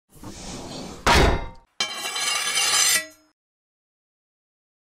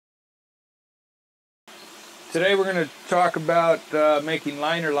Today we're going to talk about making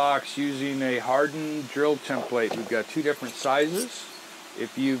liner locks using a hardened drill template. We've got two different sizes.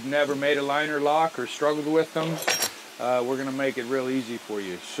 If you've never made a liner lock or struggled with them, we're going to make it real easy for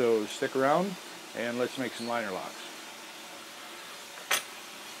you. So stick around and let's make some liner locks.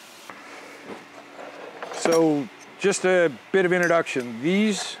 So just a bit of introduction.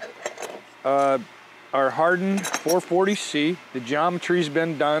 These are hardened 440C. The geometry's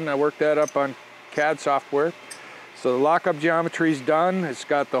been done. I worked that up on CAD software. So the lockup geometry is done. It's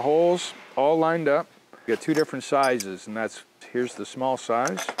got the holes all lined up. We got two different sizes, and here's the small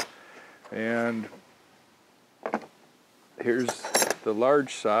size, and here's the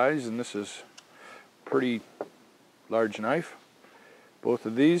large size, and this is a pretty large knife. Both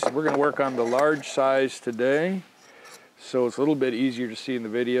of these, we're going to work on the large size today, so it's a little bit easier to see in the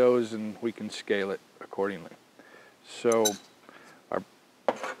videos, and we can scale it accordingly. So,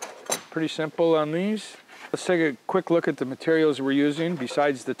 pretty simple on these. Let's take a quick look at the materials we're using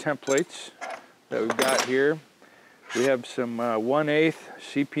besides the templates that we've got here. We have some 1/8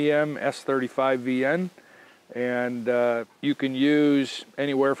 CPM S35VN, and you can use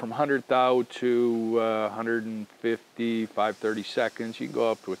anywhere from 100 thou to 150, 530 seconds. You can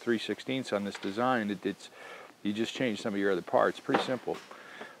go up to a 3/16 on this design. You just change some of your other parts. Pretty simple.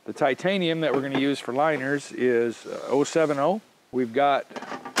 The titanium that we're going to use for liners is 070. We've got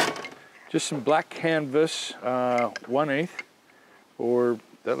just some black canvas, 1/8, or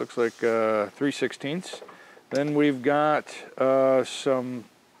that looks like 3/16. Then we've got some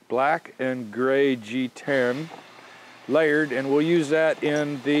black and gray G10 layered, and we'll use that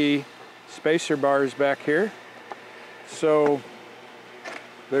in the spacer bars back here. So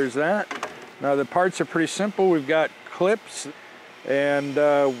there's that. Now the parts are pretty simple. We've got clips, and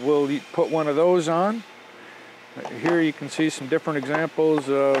we'll put one of those on. Here you can see some different examples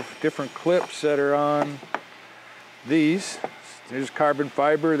of different clips that are on these. There's carbon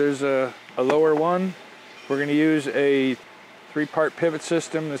fiber, there's a lower one. We're going to use a 3-part pivot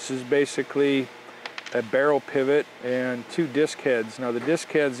system. This is basically a barrel pivot and 2 disc heads. Now the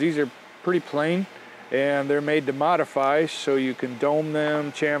disc heads, these are pretty plain, and they're made to modify, so you can dome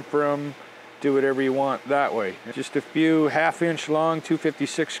them, chamfer them, do whatever you want that way. Just a few 1/2-inch long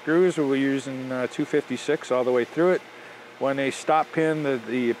 256 screws. We'll be using 256 all the way through it. When a stop pin,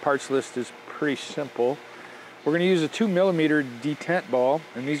 the parts list is pretty simple. We're going to use a 2mm detent ball,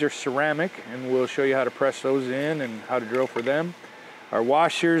 and these are ceramic, and we'll show you how to press those in and how to drill for them. Our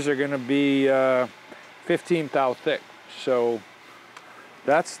washers are going to be 15 thou thick. So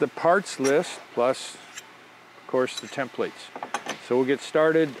that's the parts list, plus of course the templates. So we'll get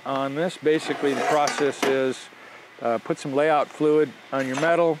started on this. Basically the process is put some layout fluid on your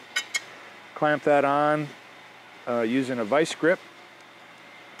metal, clamp that on using a vice grip,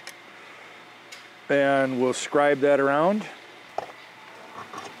 and we'll scribe that around.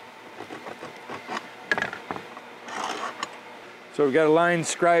 So we've got a line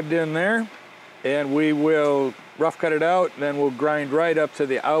scribed in there, and we will rough cut it out, and then we'll grind right up to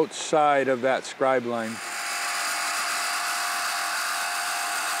the outside of that scribe line.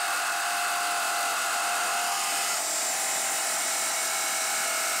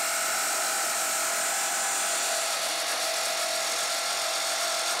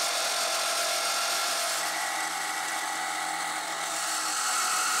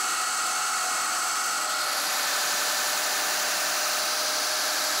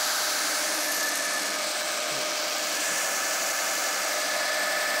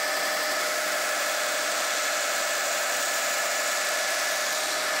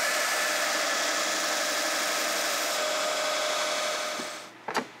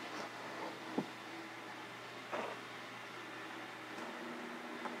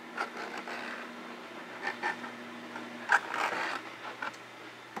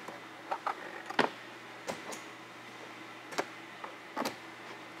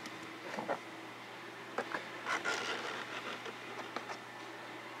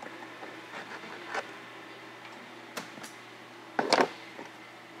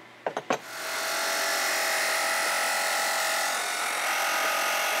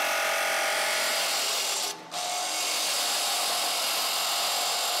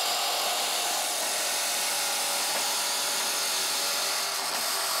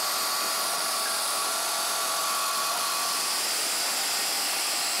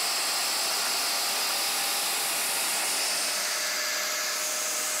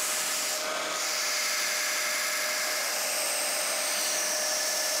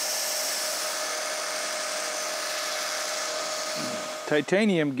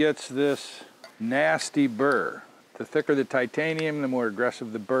 Titanium gets this nasty burr. The thicker the titanium, the more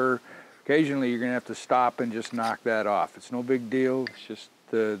aggressive the burr. Occasionally you're going to have to stop and just knock that off. It's no big deal. It's just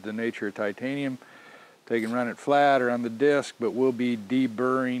the nature of titanium. They can run it flat or on the disc, but we'll be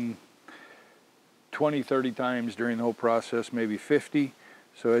deburring 20, 30 times during the whole process, maybe 50.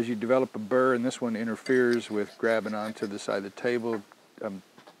 So as you develop a burr, and this one interferes with grabbing onto the side of the table, I'm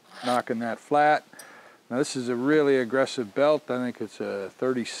knocking that flat. Now this is a really aggressive belt. I think it's a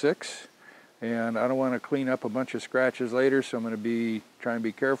 36, and I don't want to clean up a bunch of scratches later, so I'm going to try and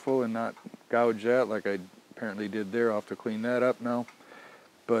be careful and not gouge that like I apparently did there. I'll have to clean that up now.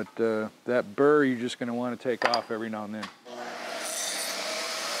 But that burr you're just going to want to take off every now and then.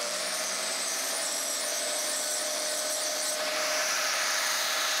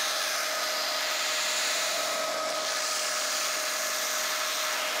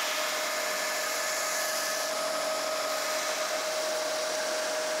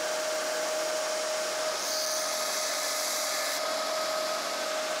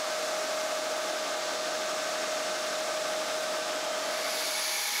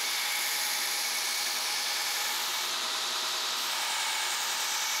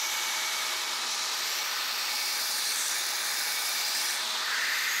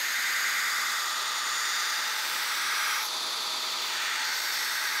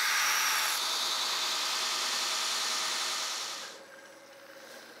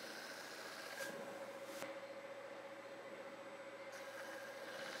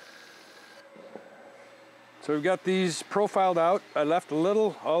 So we've got these profiled out. I left a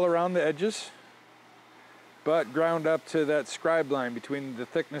little all around the edges, but ground up to that scribe line. Between the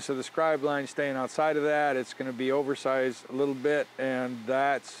thickness of the scribe line staying outside of that, it's going to be oversized a little bit, and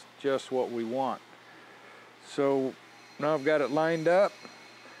that's just what we want. So now I've got it lined up,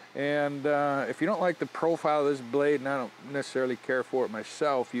 and if you don't like the profile of this blade, and I don't necessarily care for it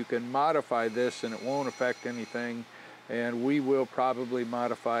myself, you can modify this and it won't affect anything. And we will probably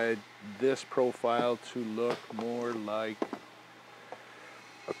modify this profile to look more like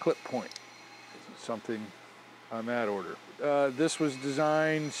a clip point, something on that order. This was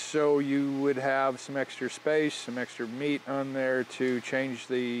designed so you would have some extra space, some extra meat on there to change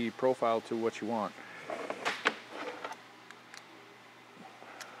the profile to what you want.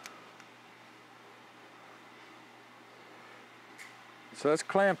 So that's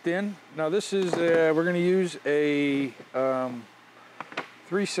clamped in. Now this is, we're going to use a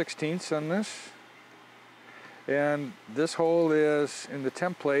 3/16 on this. And this hole is, in the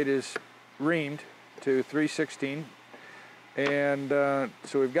template, is reamed to 3/16. And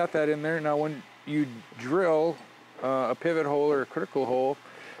so we've got that in there. Now when you drill a pivot hole or a critical hole,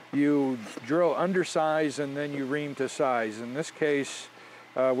 you drill undersize and then you ream to size. In this case,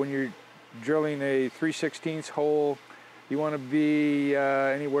 when you're drilling a 3/16 hole, you want to be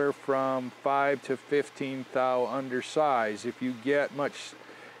anywhere from 5 to 15 thou undersize. If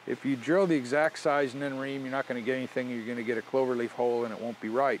you drill the exact size and then ream, you're not going to get anything. You're going to get a cloverleaf hole and it won't be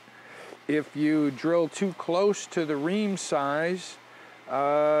right. If you drill too close to the ream size,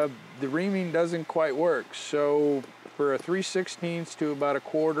 the reaming doesn't quite work. So for a 3/16 to about a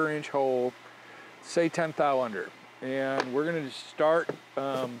 1/4 inch hole, say 10 thou under. And we're going to start,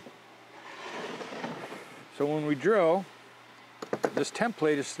 so when we drill, this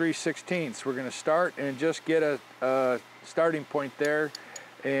template is 3/16. We're going to start and just get a starting point there,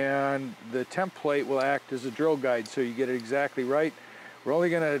 and the template will act as a drill guide so you get it exactly right. We're only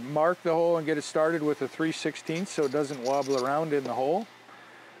going to mark the hole and get it started with a 3/16 so it doesn't wobble around in the hole.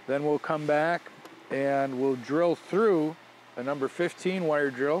 Then we'll come back and we'll drill through a number 15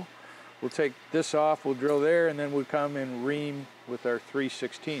 wire drill. We'll take this off, we'll drill there, and then we'll come and ream with our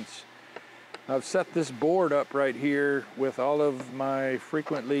 3/16. I've set this board up right here with all of my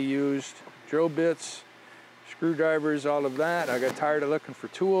frequently used drill bits, screwdrivers, all of that. I got tired of looking for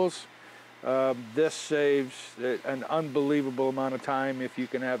tools. This saves an unbelievable amount of time if you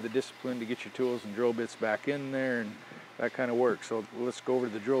can have the discipline to get your tools and drill bits back in there and that kind of work. So let's go over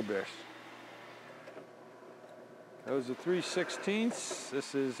to the drill bits. That was a 3/16.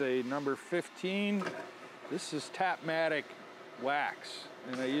 This is a number 15. This is Tapmatic wax,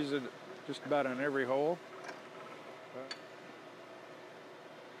 and I use it just about on every hole.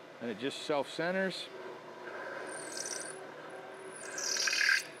 And it just self-centers.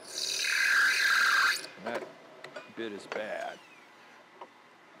 That bit is bad.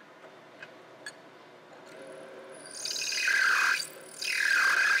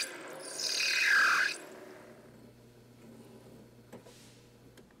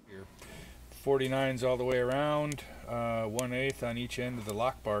 Here, 49s all the way around, 1/8 on each end of the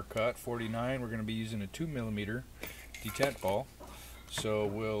lock bar cut. 49, we're going to be using a 2mm detent ball, so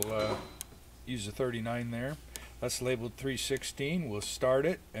we'll use a 39 there. That's labeled 316. We'll start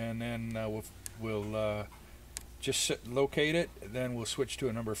it, and then we'll just locate it. Then we'll switch to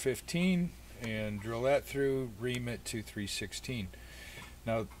a number 15 and drill that through, ream it to 316.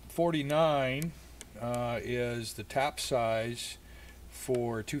 Now 49 is the tap size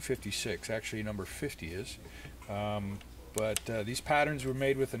for 256. Actually, number 50 is. But these patterns were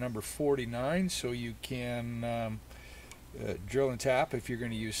made with the number 49, so you can drill and tap. If you're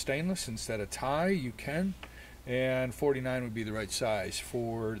going to use stainless instead of tie, you can. And 49 would be the right size.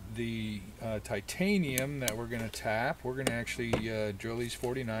 For the titanium that we're going to tap, we're going to actually drill these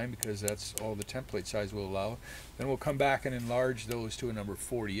 49 because that's all the template size will allow. Then we'll come back and enlarge those to a number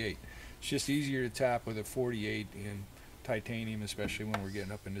 48. It's just easier to tap with a 48 in titanium, especially when we're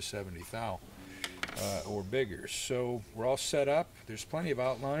getting up into 70 thou or bigger. So we're all set up. There's plenty of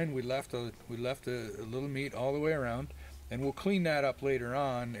outline. We left a little meat all the way around, and we'll clean that up later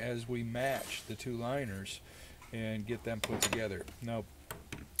on as we match the two liners and get them put together. Now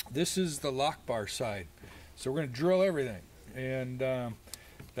this is the lock bar side, so we're going to drill everything, and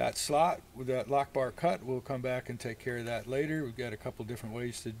that slot with that lock bar cut, we'll come back and take care of that later. We've got a couple different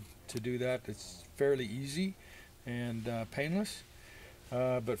ways to do that. It's fairly easy and painless,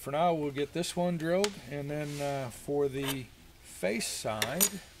 but for now we'll get this one drilled, and then for the face side,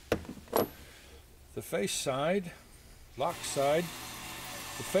 lock side,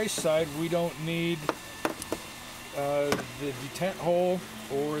 the face side, we don't need the detent hole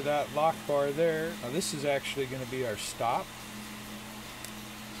or that lock bar there. Now this is actually going to be our stop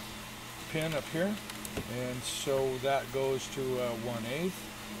pin up here, and so that goes to 1/8,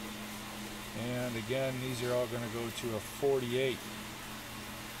 and again these are all going to go to a 48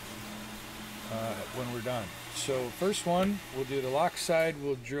 when we're done. So first one, we'll do the lock side,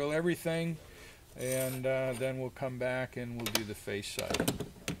 we'll drill everything, and then we'll come back and we'll do the face side.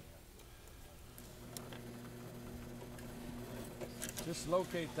 Just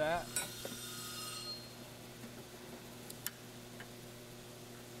locate that.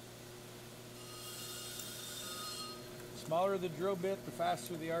 Smaller the drill bit, the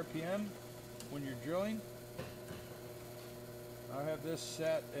faster the RPM when you're drilling. I have this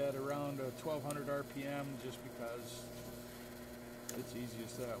set at around 1200 RPM just because it's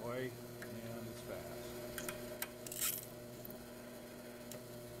easiest that way and it's fast.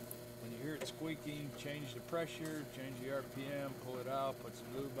 When you hear it squeaking, change the pressure, change the RPM, pull it out, put some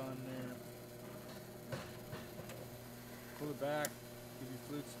lube on there. Pull it back, give your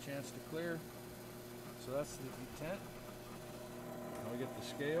flutes a chance to clear. So that's the detent. Now we get the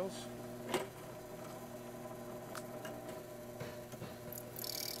scales.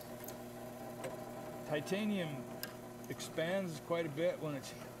 Titanium expands quite a bit when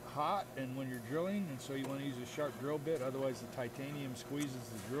it's hot and when you're drilling, and so you want to use a sharp drill bit, otherwise the titanium squeezes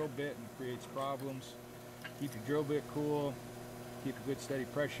the drill bit and creates problems. Keep your drill bit cool, keep a good steady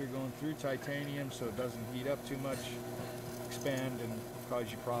pressure going through titanium so it doesn't heat up too much, expand and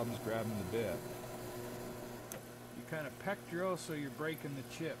cause you problems grabbing the bit. You kind of peck drill so you're breaking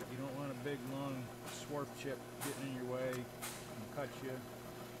the chip. You don't want a big long swarf chip getting in your way and cut you.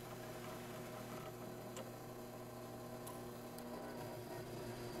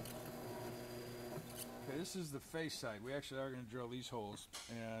 Okay, this is the face side. We actually are going to drill these holes,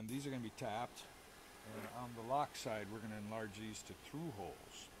 and these are going to be tapped. And on the lock side, we're going to enlarge these to through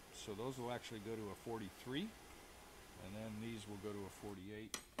holes. So those will actually go to a 43, and then these will go to a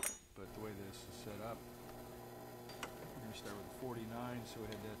 48. But the way this is set up, we're going to start with a 49, so we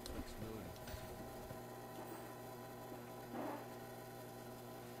have that flexibility.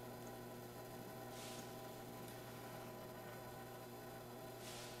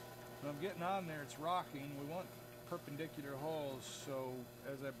 When I'm getting on there, it's rocking. We want perpendicular holes, so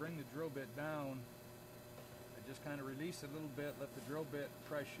as I bring the drill bit down, I just kind of release it a little bit, let the drill bit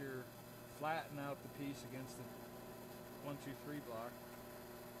pressure flatten out the piece against the 1, 2, 3 block.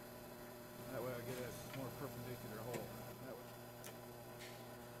 That way I get a more perpendicular hole. That way.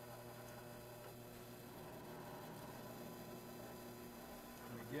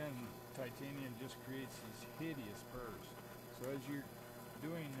 And again, titanium just creates these hideous burrs. So as you're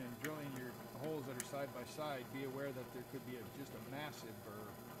doing and drilling your holes that are side by side, be aware that there could be just a massive burr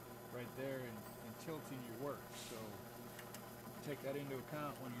right there and tilting your work. So take that into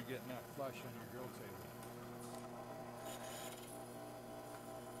account when you're getting that flush on your drill table.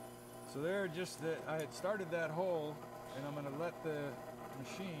 So there, just that I had started that hole, and I'm going to let the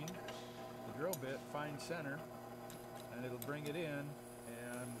machine, the drill bit, find center, and it'll bring it in,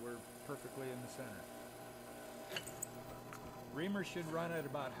 and we're perfectly in the center. Reamer should run at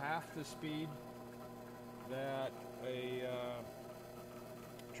about half the speed that a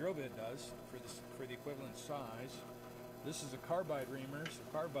drill bit does for the equivalent size. This is a carbide reamer, so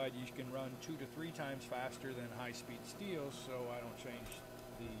carbide you can run 2 to 3 times faster than high-speed steel, so I don't change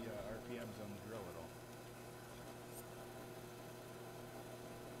the RPMs on the drill at all.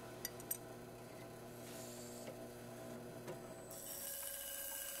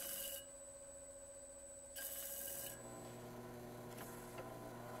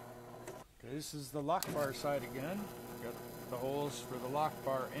 Okay, this is the lock bar side again. Got the holes for the lock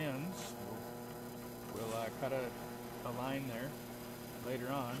bar ends. We'll cut a line there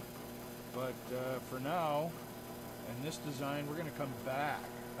later on, but for now, in this design, we're going to come back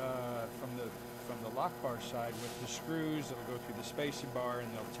from the lock bar side with the screws that'll go through the spacer bar,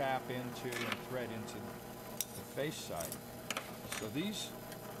 and they'll tap into and thread into the face side. So these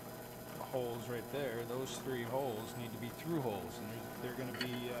holes right there, those 3 holes need to be through holes, and they're going to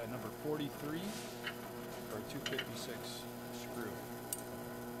be number 43 or 256 screw.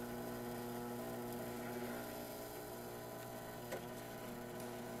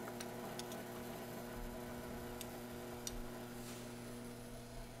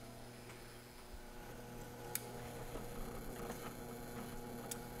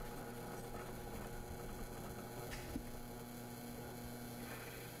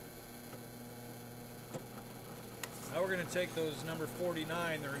 Now we're going to take those number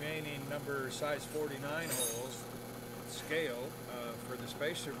 49, the remaining size 49 holes, scale for the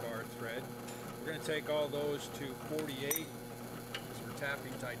spacer bar thread. We're going to take all those to 48 because we're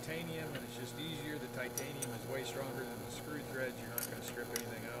tapping titanium, and it's just easier. The titanium is way stronger than the screw threads. You're not going to strip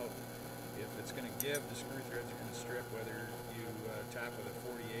anything out. If it's going to give, the screw threads are going to strip whether you tap with a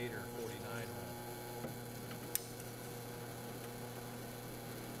 48 or 49 hole.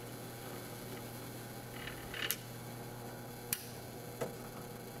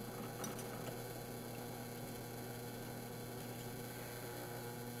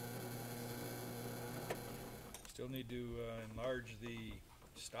 Still need to enlarge the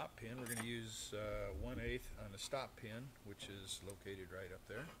stop pin. We're going to use 1/8 on the stop pin, which is located right up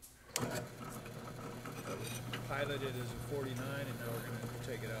there. Piloted as a 49, and now we're going to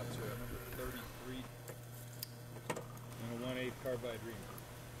take it out to a number 33 and a 1/8 carbide reamer.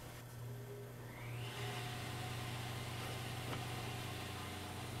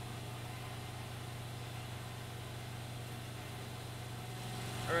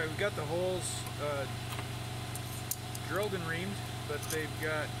 All right, we've got the holes drilled and reamed, but they've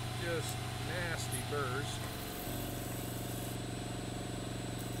got just nasty burrs.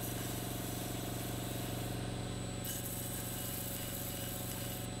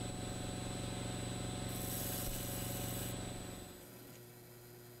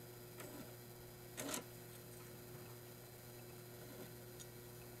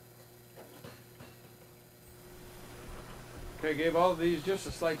 Okay, gave all of these just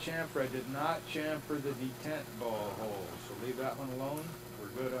a slight chamfer. I did not chamfer the detent ball hole, so leave that one alone.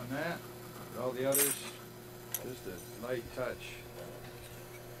 We're good on that. But all the others, just a light touch.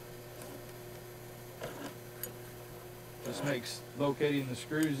 This makes locating the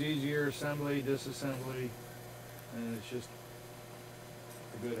screws easier, assembly, disassembly, and it's just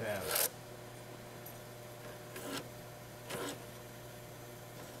a good habit.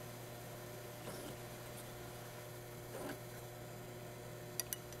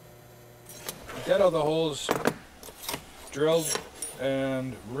 Got all the holes drilled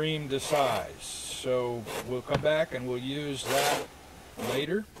and reamed to size, so we'll come back and we'll use that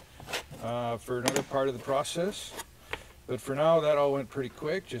later for another part of the process. But for now, that all went pretty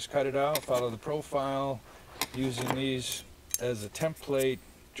quick. Just cut it out, follow the profile, using these as a template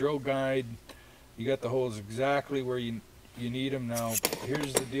drill guide. You got the holes exactly where you need them. Now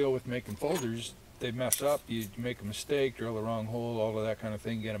here's the deal with making folders. They mess up, you make a mistake, drill the wrong hole, all of that kind of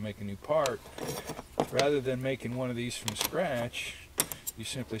thing, you got to make a new part. Rather than making one of these from scratch, you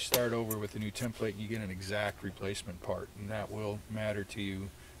simply start over with a new template and you get an exact replacement part, and that will matter to you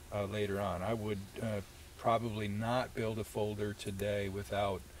later on. I would probably not build a folder today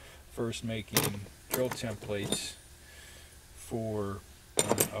without first making drill templates for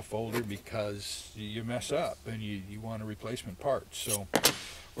a folder, because you mess up and you want a replacement part. So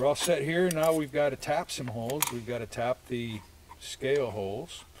we're all set here. Now we've got to tap some holes. We've got to tap the scale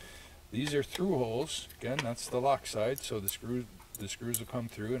holes. These are through holes. Again, that's the lock side, so the screws will come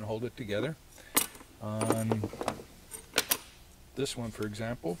through and hold it together. On this one, for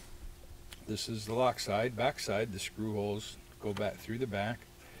example, this is the lock side. Back side, the screw holes go back through the back,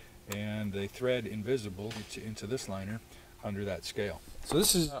 and they thread invisible into this liner under that scale. So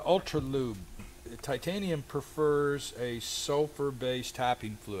this is Ultra Lube. Titanium prefers a sulfur-based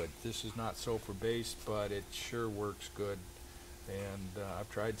tapping fluid. This is not sulfur-based, but it sure works good And I've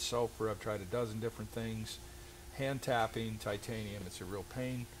tried sulfur, I've tried a dozen different things. Hand tapping, titanium, it's a real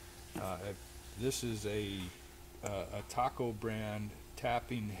pain. This is a Taco brand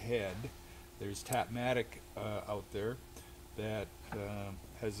tapping head. There's Tapmatic out there that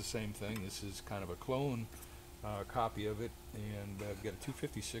has the same thing. This is kind of a clone copy of it, and I've got a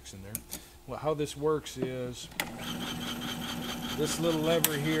 256 in there. Well, how this works is this little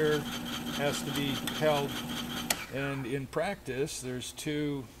lever here has to be held, and in practice there's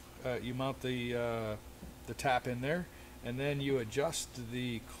two, you mount the tap in there, and then you adjust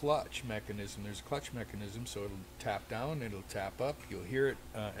the clutch mechanism. There's a clutch mechanism, so it'll tap down, it'll tap up, you'll hear it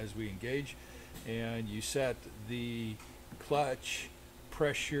as we engage, and you set the clutch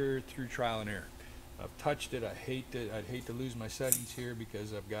pressure through trial and error. I've touched it, I'd hate to lose my settings here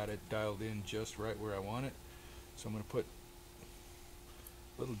because I've got it dialed in just right where I want it. So I'm going to put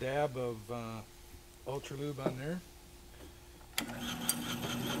a little dab of Ultra Lube on there,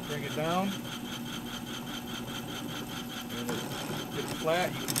 bring it down, and it gets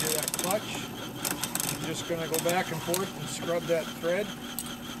flat. You can hear that clutch. I'm just going to go back and forth and scrub that thread,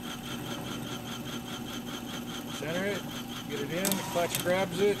 center it, get it in, the clutch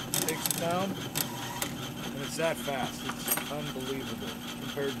grabs it, takes it down. It's that fast. It's unbelievable.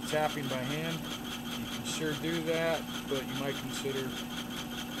 Compared to tapping by hand, you can sure do that, but you might consider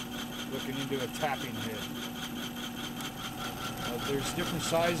looking into a tapping head. There's different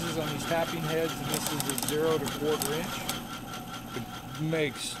sizes on these tapping heads, and this is a 0 to 1/4 inch. It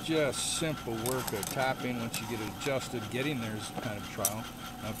makes just simple work of tapping. Once you get it adjusted, getting there is kind of a trial.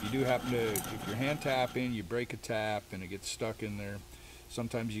 Now, if you do happen to, if you're hand tapping, you break a tap and it gets stuck in there.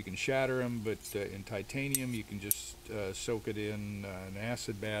 Sometimes you can shatter them, but in titanium you can just soak it in an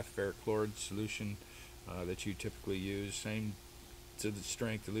acid bath ferric chloride solution that you typically use. Same to the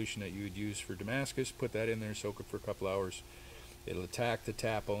strength dilution that you would use for Damascus. Put that in there, soak it for a couple hours. It'll attack the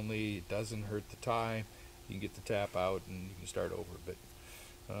tap only. It doesn't hurt the tie. You can get the tap out and you can start over. But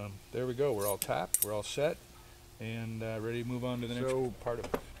there we go. We're all tapped. We're all set and ready to move on to the next part of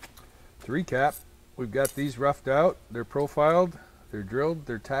it. To recap, we've got these roughed out. They're profiled. They're drilled,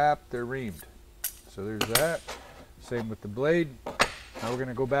 they're tapped, they're reamed. So there's that. Same with the blade. Now we're going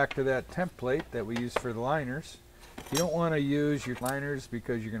to go back to that template that we used for the liners. You don't want to use your liners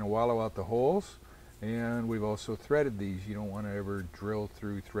because you're going to wallow out the holes. And we've also threaded these. You don't want to ever drill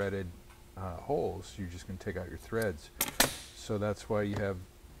through threaded holes. You're just going to take out your threads. So that's why you have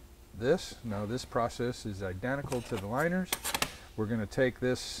this. Now this process is identical to the liners. We're going to take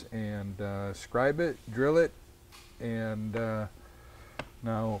this and scribe it, drill it, and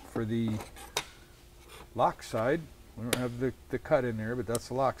now for the lock side, we don't have the cut in there, but that's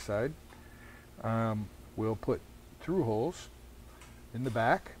the lock side. We'll put through holes in the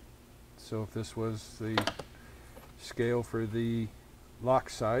back. So if this was the scale for the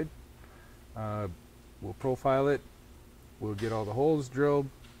lock side, we'll profile it. We'll get all the holes drilled.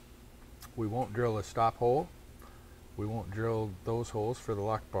 We won't drill a stop hole. We won't drill those holes for the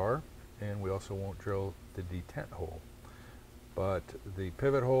lock bar, and we also won't drill the detent hole. But the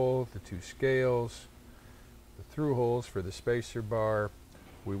pivot hole, the two scales, the through holes for the spacer bar,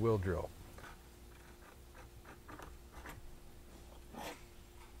 we will drill.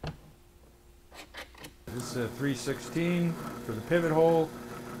 This is a 3/16 for the pivot hole,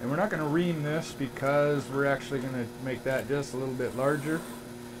 and we're not going to ream this because we're actually going to make that just a little bit larger.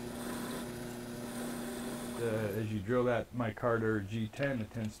 As you drill that Micarta or G10,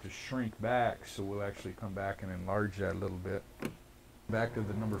 it tends to shrink back, so we'll actually come back and enlarge that a little bit. Back to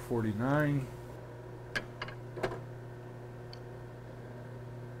the number 49.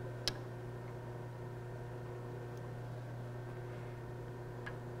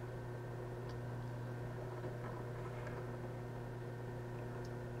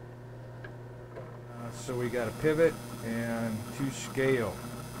 So we got a pivot and two scale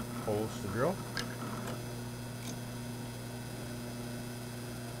holes to drill.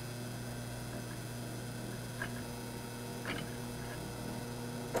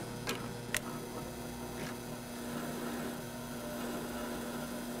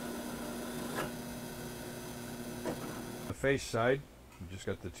 Face side, we just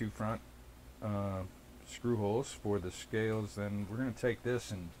got the two front screw holes for the scales. Then we're going to take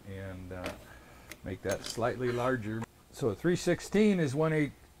this and make that slightly larger. So a 3/16 is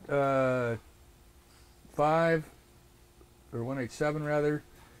 1/8 or 1/8 rather,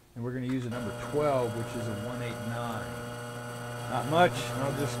 and we're going to use a number 12, which is a 1/8 Not much.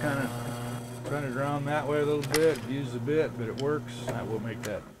 I'll just kind of turn it around that way a little bit, use a bit, but it works. That will make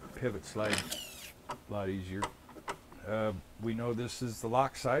that pivot slide a lot easier. We know this is the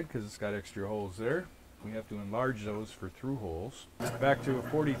lock side because it's got extra holes there. We have to enlarge those for through holes. Back to a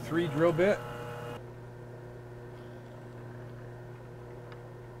 43 drill bit.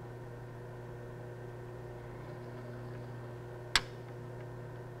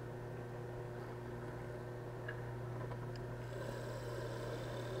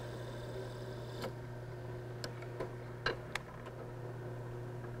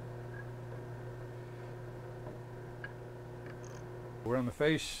 We're on the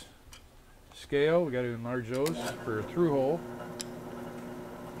face scale. We got to enlarge those for a through hole.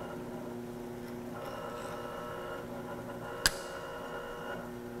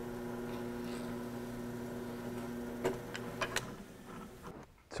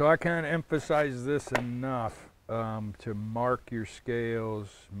 So I can't emphasize this enough to mark your scales,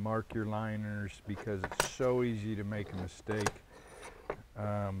 mark your liners, because it's so easy to make a mistake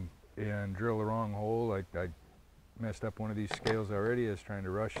and drill the wrong hole. I messed up one of these scales already. I was trying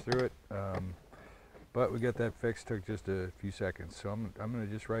to rush through it, but we got that fixed. Took just a few seconds. So I'm going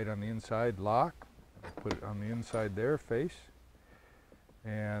to just write on the inside lock, put it on the inside there, face,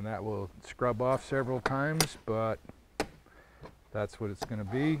 and that will scrub off several times, but that's what it's going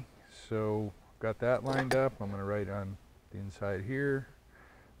to be. So got that lined up. I'm going to write on the inside here,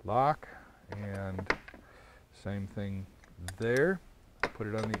 lock, and same thing there. Put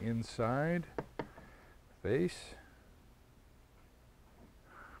it on the inside, face.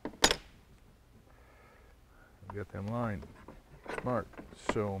 Got them lined, marked.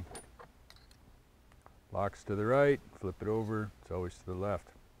 So locks to the right, flip it over, it's always to the left.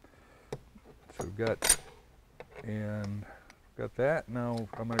 So we've got that. Now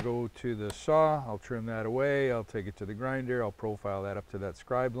I'm going to go to the saw. I'll trim that away. I'll take it to the grinder. I'll profile that up to that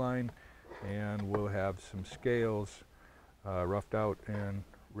scribe line, and we'll have some scales roughed out and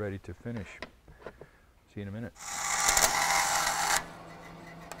ready to finish. See you in a minute.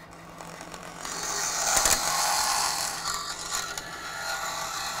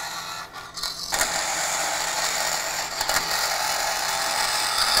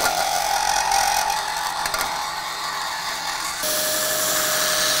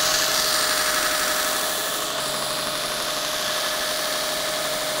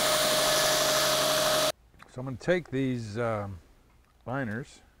 So I'm going to take these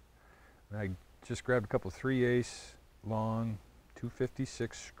liners, and I just grabbed a couple 3/8 long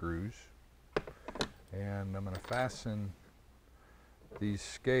 256 screws, and I'm going to fasten these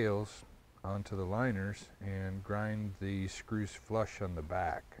scales onto the liners and grind the screws flush on the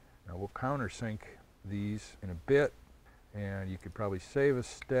back. Now we'll countersink these in a bit, and you could probably save a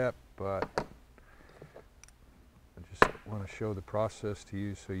step, but I just want to show the process to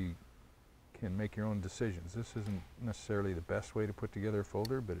you so you can make your own decisions. This isn't necessarily the best way to put together a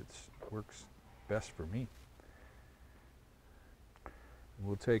folder, but it works best for me.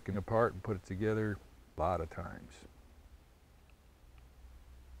 We'll take it apart and put it together a lot of times.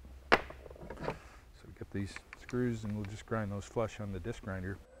 So we get these screws, and we'll just grind those flush on the disc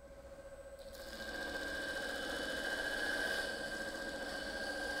grinder.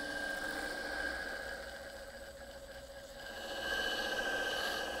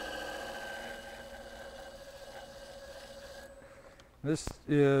 This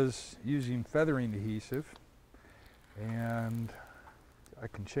is using feathering adhesive, and I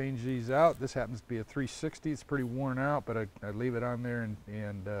can change these out. This happens to be a 360. It's pretty worn out, but I leave it on there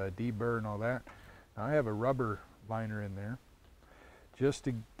and deburr and all that. Now I have a rubber liner in there just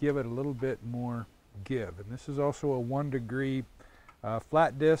to give it a little bit more give. And this is also a 1 degree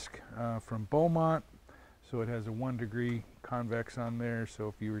flat disc from Beaumont, so it has a 1 degree convex on there, so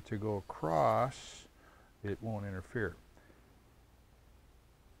if you were to go across, it won't interfere.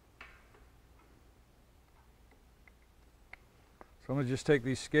 So I'm going to just take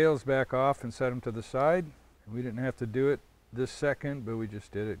these scales back off and set them to the side. We didn't have to do it this second, but we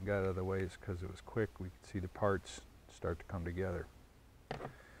just did it and got it out of the way because it was quick. We could see the parts start to come together.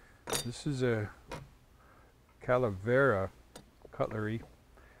 This is a Calavera cutlery,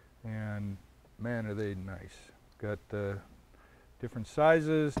 and man, are they nice. Got different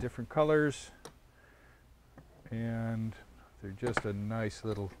sizes, different colors, and they're just a nice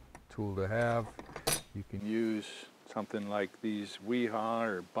little tool to have. You can use something like these Weehaw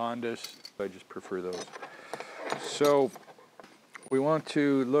or Bondus. I just prefer those. So we want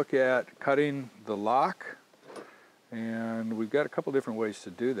to look at cutting the lock, and we've got a couple different ways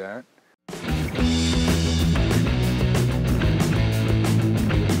to do that.